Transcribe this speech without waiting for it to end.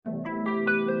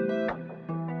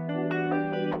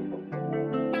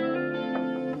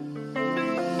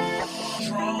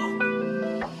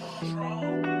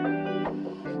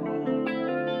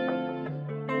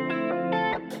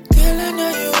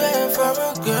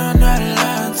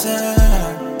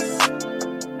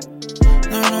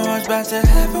about to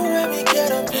happen when we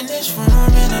get up in this room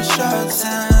in a short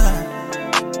time.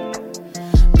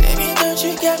 Baby, don't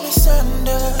you get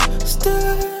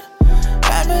misunderstood?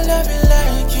 I'ma love you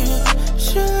like you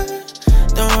should.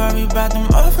 Don't worry about them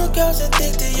other girls that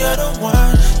think that you're the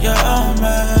one. You're all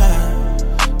mine.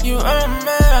 You are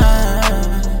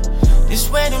mine.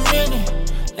 Just wait a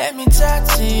minute, let me talk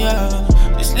to you.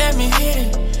 Just let me hit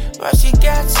it. What you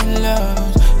got to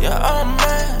love? You're all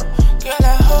mine. Girl,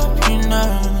 I hope you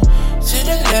know. To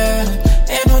the left,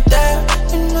 ain't no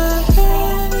doubt in my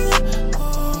head.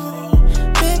 Ooh,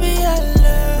 baby, I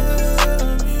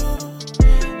love you.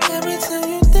 Every time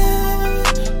you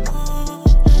dance, ooh,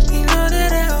 you know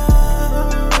that I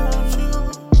want you.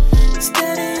 You're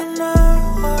steady in my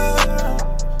heart.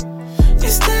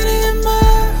 You're steady in my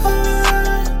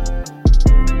heart.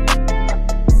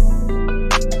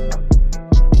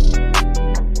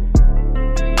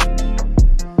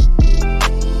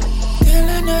 Girl,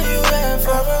 I know you went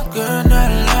for a good, not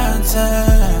a long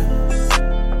time.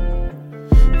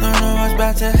 Don't know what's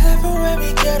about to happen when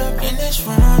we get up in this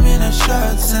room in a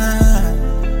short time.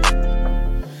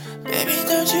 Baby,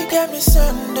 don't you get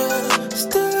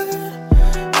misunderstood?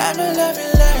 I'ma love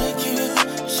you like you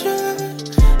should.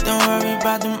 Don't worry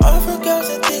about them other girls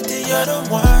that think that you're the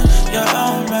one. You're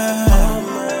all mine.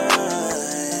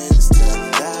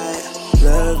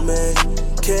 Love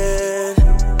making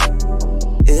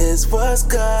is what's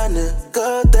gonna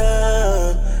go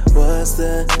down. What's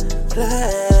the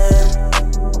plan?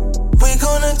 We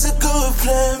gonna have to go with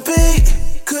plan B.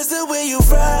 Cause the way you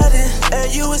riding,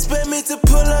 and you expect me to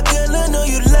pull up, girl, I know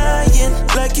you lying.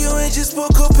 Like you ain't just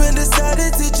woke up and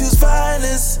decided to choose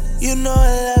violence. You know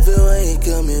I love it when you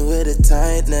come in with a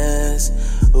tightness.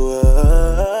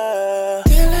 Whoa.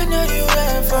 Girl, I know you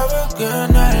went for a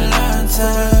good, not a long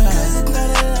time.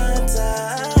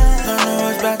 Don't know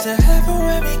what's about to happen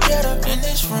when we get up in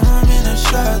this room in a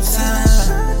short time.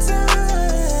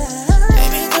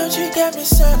 Baby, don't you get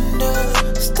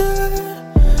misunderstood?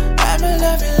 I'ma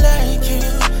love you like you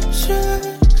should.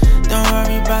 Don't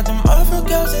worry about them other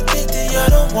girls that think that you're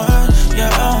the one.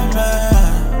 You're all mine.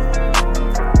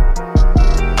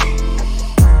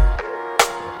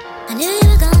 I knew you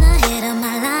were gonna hit on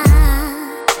my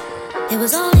line. It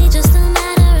was only just a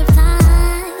matter of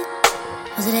time.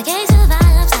 Was it a case of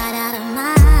eye upside out of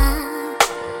mind?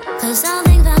 Cause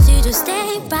something about you just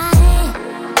ain't right.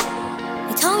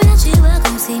 You told me that you were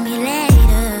gonna see me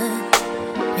later.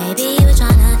 Maybe you were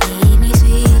tryna keep me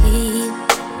sweet.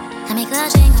 Had me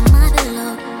clutching on my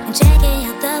pillow and checking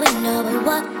out the window. But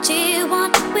what you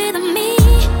want with me?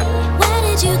 Where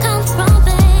did you come from,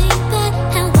 baby?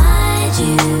 And why'd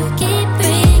you keep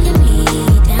bringing me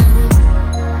down?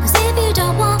 Cause if you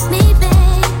don't want me,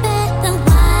 baby, then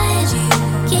why'd you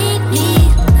keep me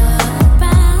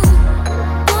around?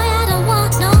 Boy, I don't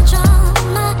want no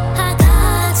drama. I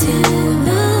got to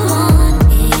move on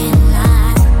in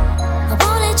life. I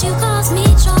won't let you cause me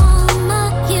trauma.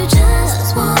 You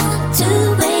just want to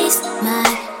waste my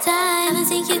time. I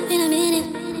think you in a minute.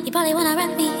 You probably wanna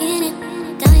wrap me in it.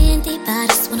 Down in deep, I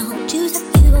just wanna hold you so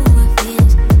you won't want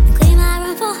fears. And clean my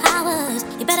room for hours.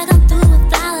 You better come through with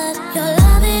flowers. Your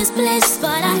love is bliss,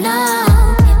 but I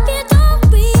know if you don't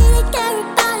really care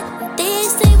about it, and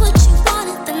this ain't what you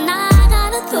wanted, then I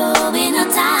gotta throw in a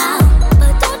towel.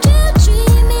 But don't you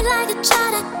treat me like a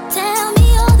child. Tell me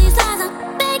all these lies. I'm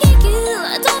begging you,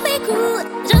 don't be cruel.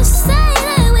 Just say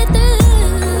that we're through.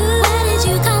 Where did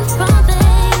you come from,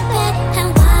 baby? And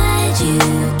why'd you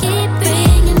keep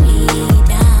bringing me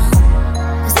down?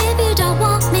 Cause if you don't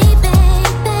want me, baby,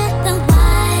 then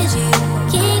why'd you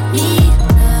keep me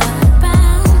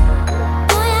around?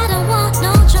 Boy, I don't want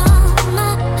no drama.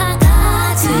 I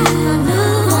got to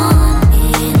move on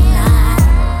in life.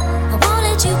 I won't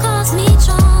let you cause me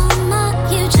trauma.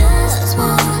 You just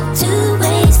want to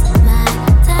waste my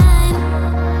time.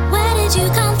 Where did you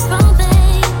come from,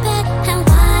 baby? And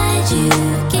why'd you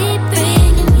keep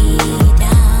bringing me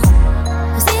down?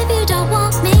 Cause if you don't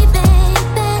want me, baby,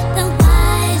 then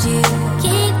why'd you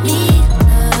keep me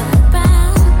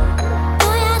around?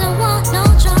 Boy, I don't want no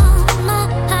drama.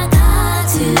 I got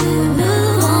to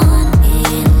move on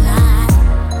in life.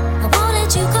 I won't let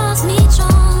you cause me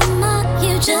trauma.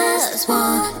 You just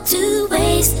want to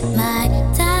waste my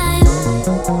time.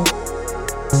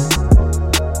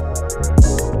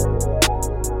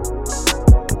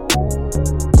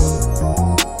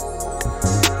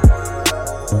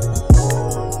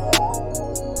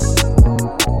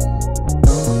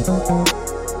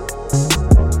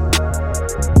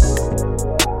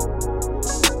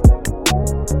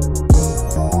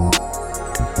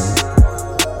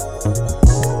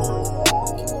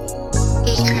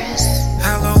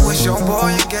 Halloween with your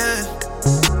boy again.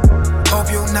 Hope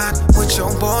you're not with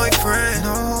your boyfriend.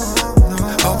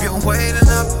 Hope you're waking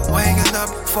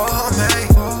up for me.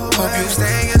 Hope you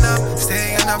staying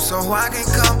up so I can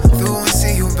come through and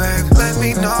see you, babe. Let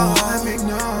me know.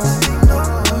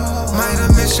 Might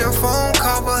have missed your phone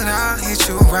call, but I'll hit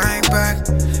you right back.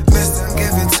 Mr.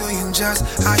 Give it to you just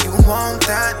how you want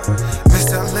that.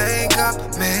 Mr. Leg up,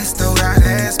 Mr. That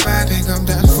ass back. Pick up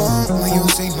that phone when you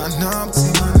see my number.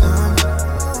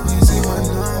 When you see my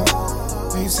number.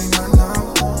 When you see my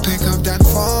number. Pick up that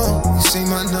phone when you see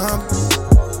my number.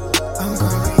 I'm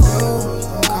calling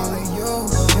you.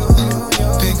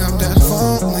 Pick up that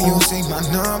phone when you see my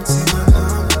number.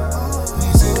 When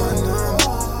you see my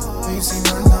number. When you see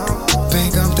my number.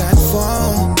 Pick up that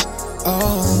phone.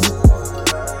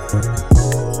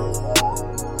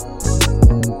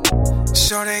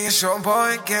 Shorty, it's your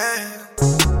boy again.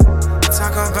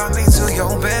 Talk about me to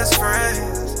your best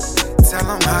friends. Tell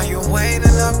them how you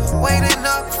waiting up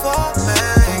for me.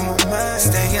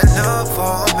 Staying up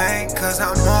for me, cause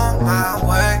I'm on my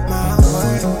way.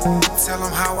 Tell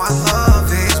them how I love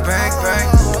this, baby.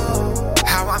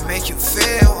 How I make you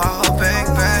feel, oh,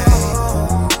 baby.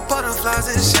 Butterflies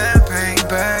and champagne,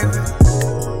 baby.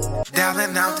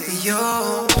 Dialing out to you,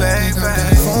 baby. Pick up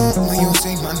that phone when you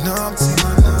see my number.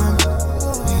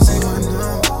 When you see my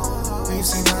number. When you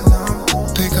see my number.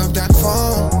 Pick up that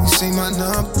phone when you see my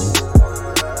number.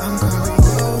 I'm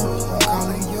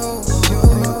calling you.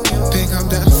 Pick up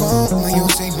that phone when you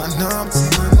see my number.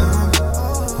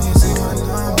 When you see my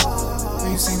number.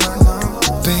 When you see my number.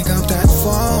 Pick up that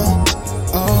phone.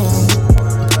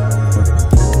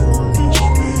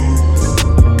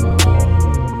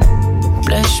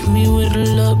 Bless me with a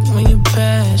look when you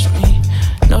pass me.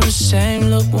 Know the same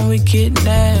look when we get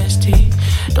nasty.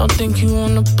 Don't think you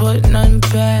wanna put nothing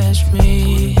past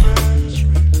me.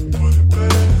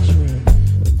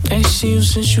 Ain't seen you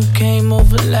since you came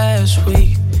over last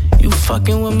week. You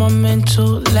fucking with my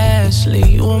mental lastly.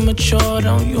 You immature,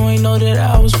 you ain't know that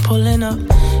I was pulling up.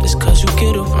 It's cause you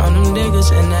get around them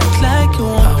niggas and act like you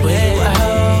want me. I wear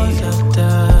you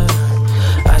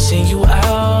out, I see you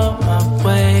out my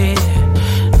way.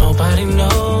 Nobody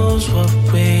knows what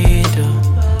we do.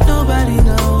 Nobody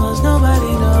knows.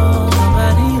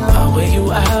 I wear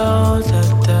you out,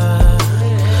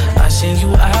 I see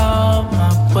you out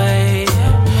my way.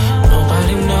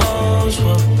 Nobody knows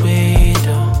what we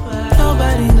do.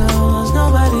 Nobody knows.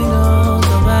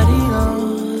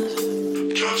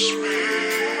 Just me.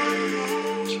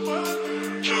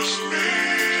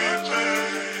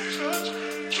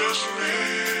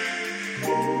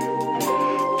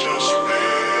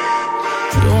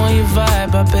 You on your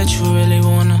vibe, I bet you really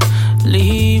wanna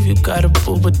leave. You got a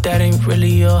boo, but that ain't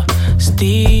really your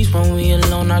steez. When we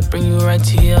alone, I bring you right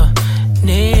to your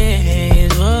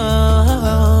knees.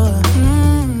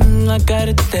 I got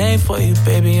a thing for you,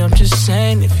 baby. I'm just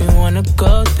saying, if you wanna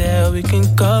go there, we can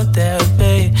go there,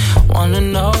 babe. Wanna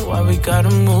know why we gotta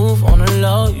move on the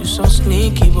low? You so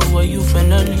sneaky, but where you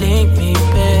finna link me,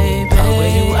 baby? I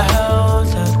wear you out,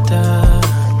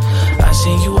 I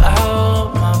see you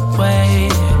out my way.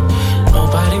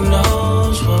 Nobody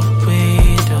knows what we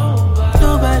do.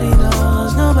 Nobody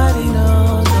knows.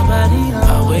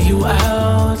 I wear you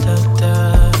out,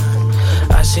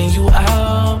 I see you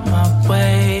out my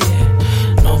way.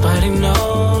 Nobody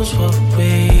knows what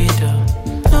we do.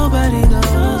 Nobody knows.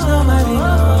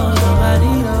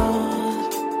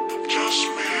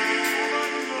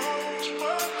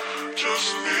 Just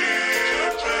me.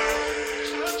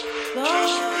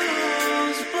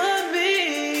 Knows but me.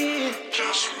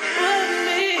 Just me.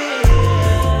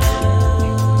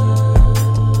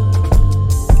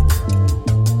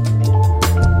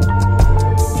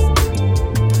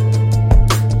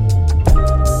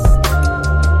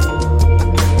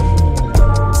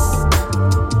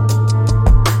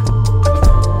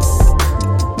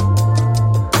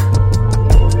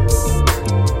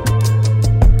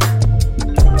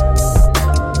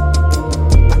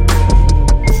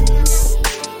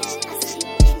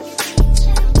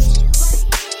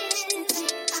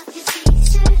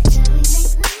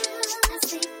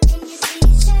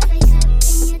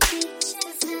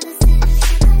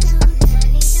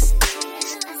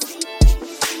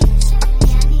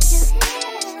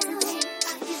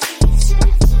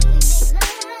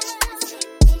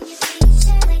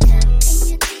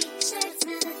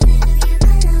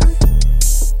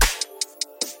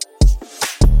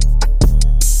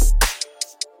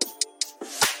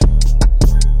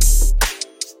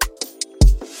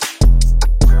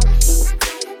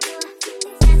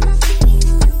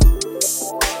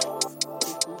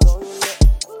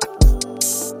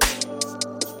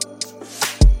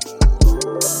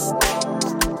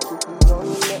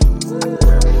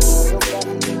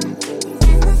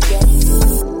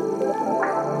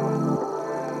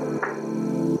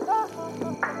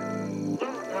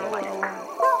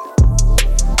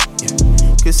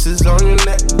 Kisses on your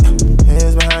neck,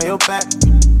 hands behind your back,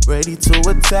 ready to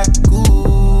attack.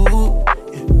 Ooh,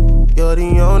 yeah. You're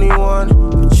the only one,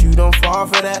 but you don't fall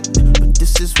for that. But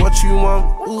this is what you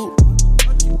want. Ooh,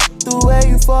 the way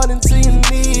you fall into your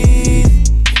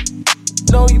knees.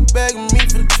 Know you begging me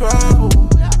for trouble.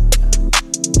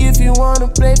 If you wanna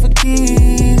play for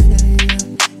keys,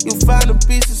 you find the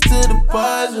pieces to the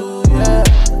puzzle. Yeah.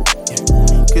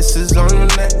 Kisses on your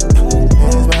neck,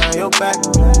 hands behind your back,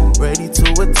 ready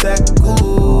to attack.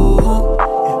 Ooh,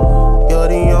 you're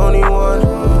the only one,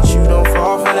 but you don't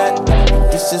fall for that.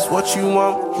 This is what you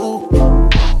want. Ooh,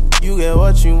 you get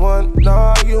what you want.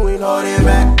 No, you ain't holding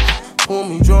back. Pull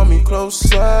me, draw me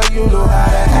closer. You know how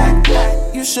to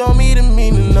act. You show me the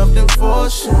meaning of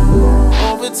devotion.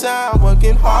 Over time,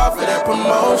 working hard for that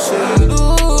promotion.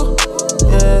 Ooh,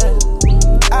 yeah,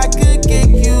 I could get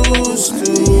used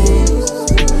to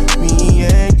me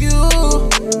and you,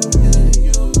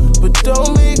 but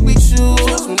don't make me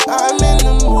choose when I'm in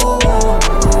the mood.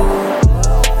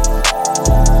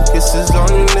 Kisses on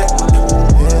your neck,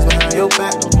 hands behind your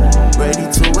back, ready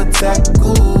to attack.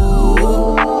 Ooh,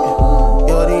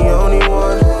 you're the only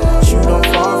one, but you don't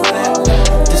fall for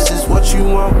that. This is what you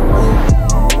want.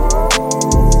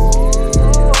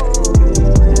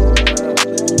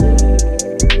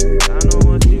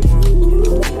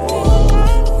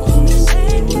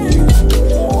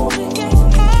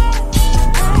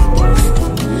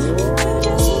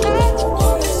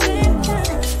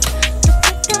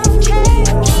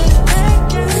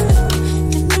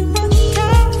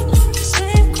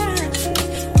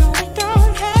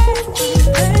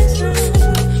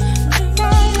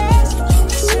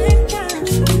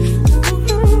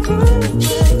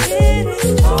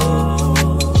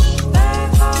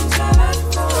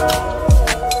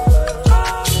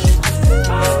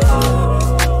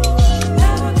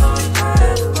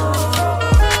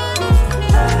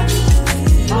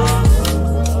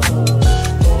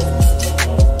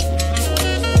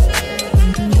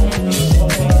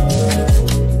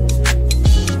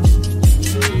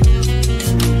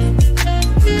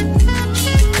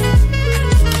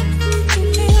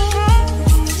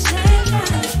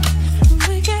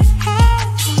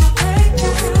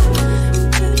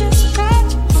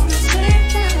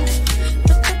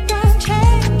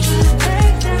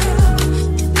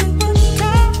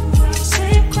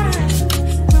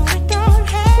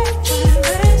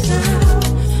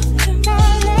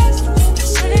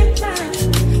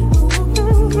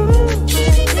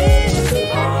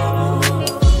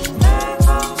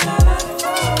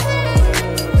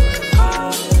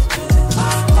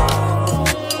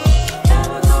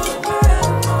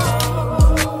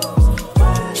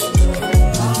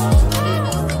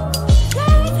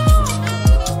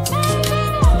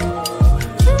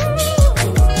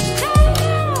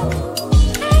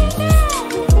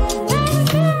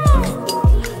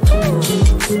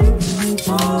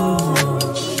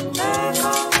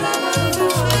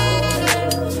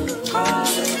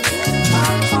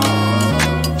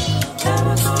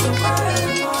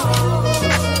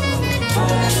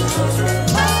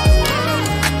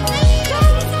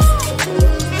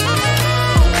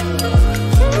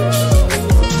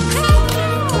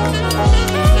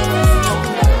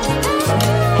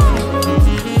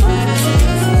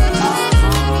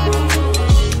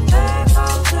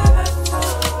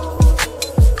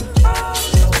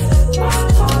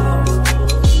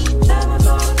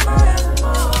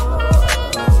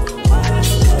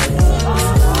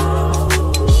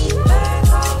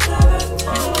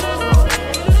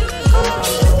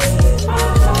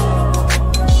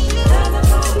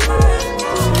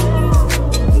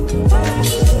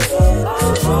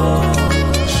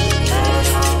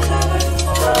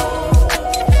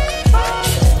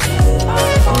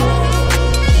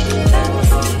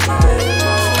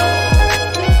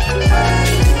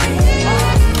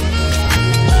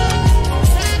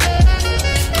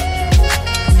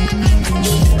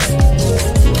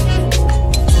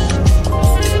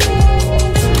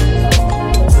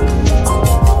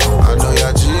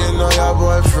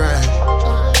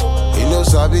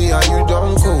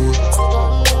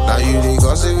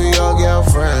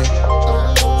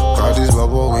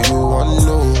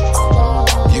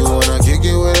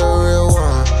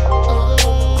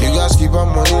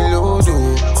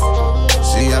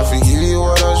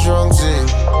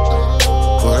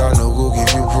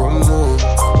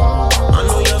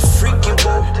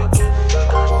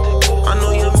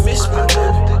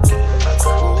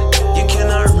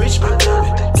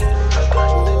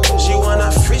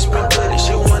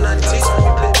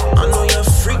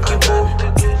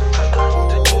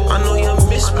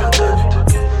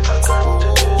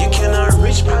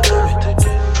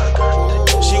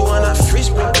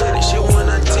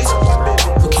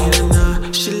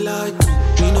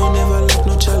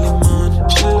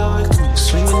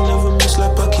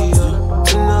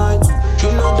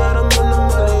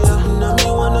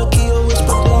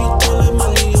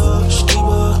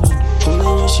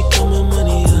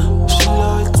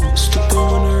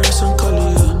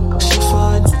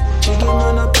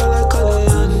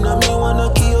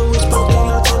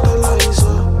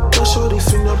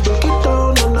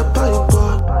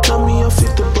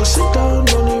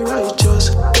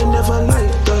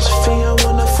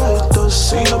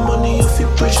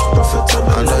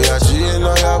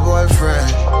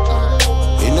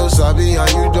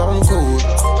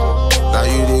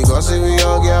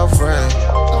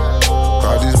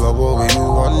 bubble when you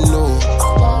want to.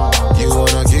 You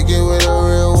wanna kick it with a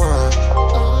real one.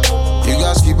 You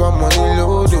guys keep our money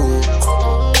low, dude.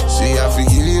 See, I feel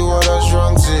give you what a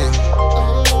strong thing,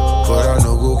 but I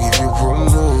know go give you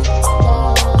promo.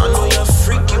 I know you're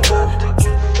freaky, baby.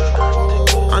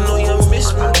 I know you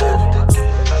miss me, baby.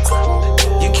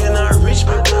 You cannot reach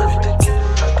me, baby.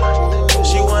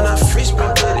 She wanna freeze me,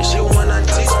 baby. She wanna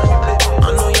tease me, baby.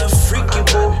 I know you're freaky,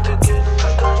 baby.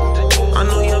 I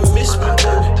know you miss me,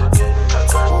 baby.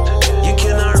 You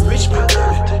cannot reach me,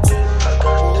 baby.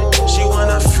 She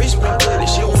wanna freeze me, baby.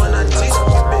 She wanna tease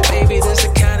me, baby. Baby, that's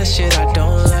the kind of shit I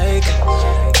don't like.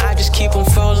 I just keep on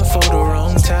falling for the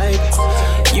wrong type.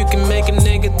 You can make a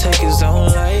nigga take his own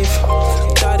life.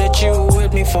 Thought that you were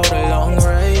with me for the long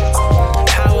ride.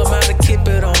 How am I to keep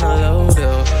it on the low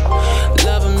though?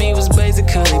 Loving me was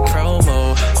basically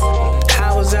promo.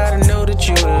 How was I to know that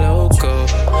you were loco?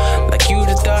 Like you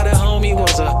just thought a homie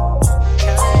was a.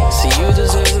 See, you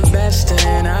deserve the best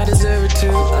and I deserve it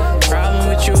too. Problem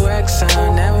with your ex, I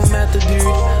never met the dude.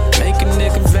 Make a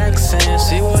nigga vex and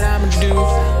see what I'ma do.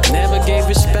 Never gave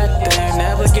respect there,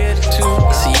 never get it too.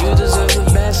 See, you deserve the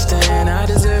best and I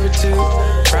deserve it too.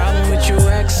 Problem with your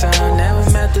ex, I never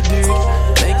met the dude.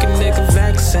 Make a nigga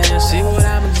vex and see what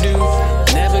I'ma do.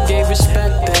 Never gave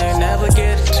respect there, never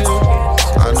get it too.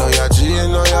 I know you're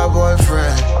cheating on your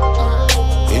boyfriend.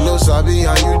 You know Sabi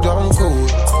how you done cool.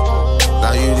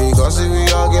 Now you the gossip with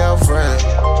your girlfriend.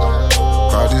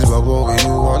 Call this bubble when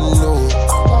you want to.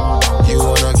 You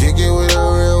wanna kick it with a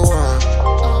real one.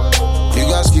 You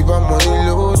guys keep our money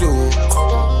low, dude.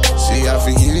 See, I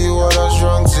feel give you what a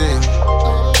strong thing,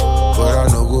 but I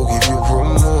know go give you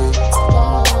promo.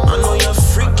 I know you're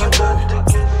freaky, baby.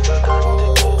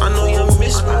 I know you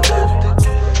miss me, baby.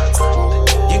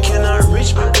 You cannot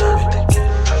reach me, baby.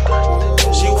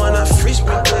 She wanna freeze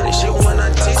me, baby. She wanna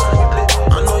tease me, baby.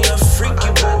 I know you're freaky,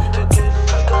 baby.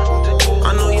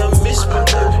 I know you miss me,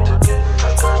 baby.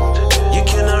 You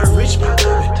cannot reach me,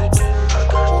 baby.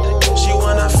 She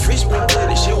wanna freeze me,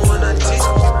 baby. She wanna tease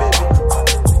me, baby.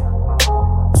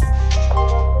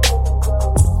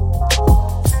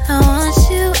 I want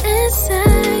you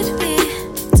inside me,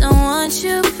 don't want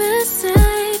you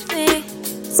beside me.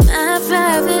 It's my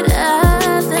private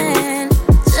island,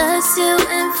 just you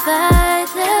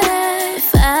invited. If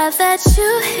I let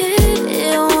you hit,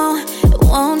 it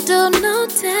won't do no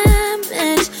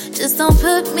damage. Just don't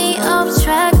put me off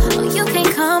track, or you can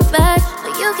come back,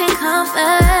 or you can come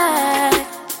back.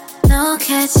 No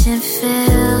catching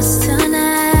feels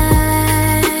tonight.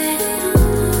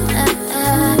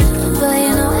 But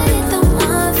you know I ain't the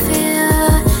one for you,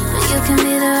 but you can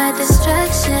be the right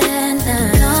distraction.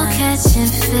 No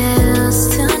catching feels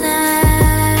tonight.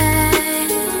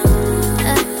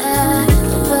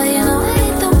 But you know I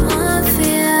ain't the one for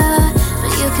you,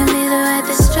 but you can be the right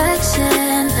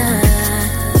distraction.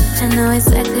 I know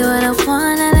exactly what I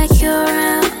want, I like you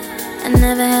around. I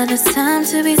never had this time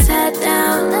to be sat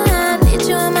down. I need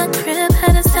you in my crib,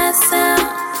 how does that sound?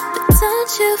 But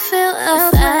don't you feel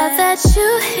alive that you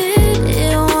hit?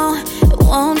 It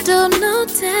won't do no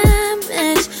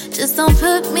damage. Just don't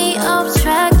put me off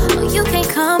track, or you can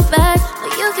come back, or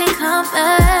you can come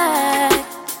back.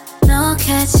 No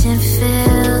catching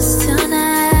feels.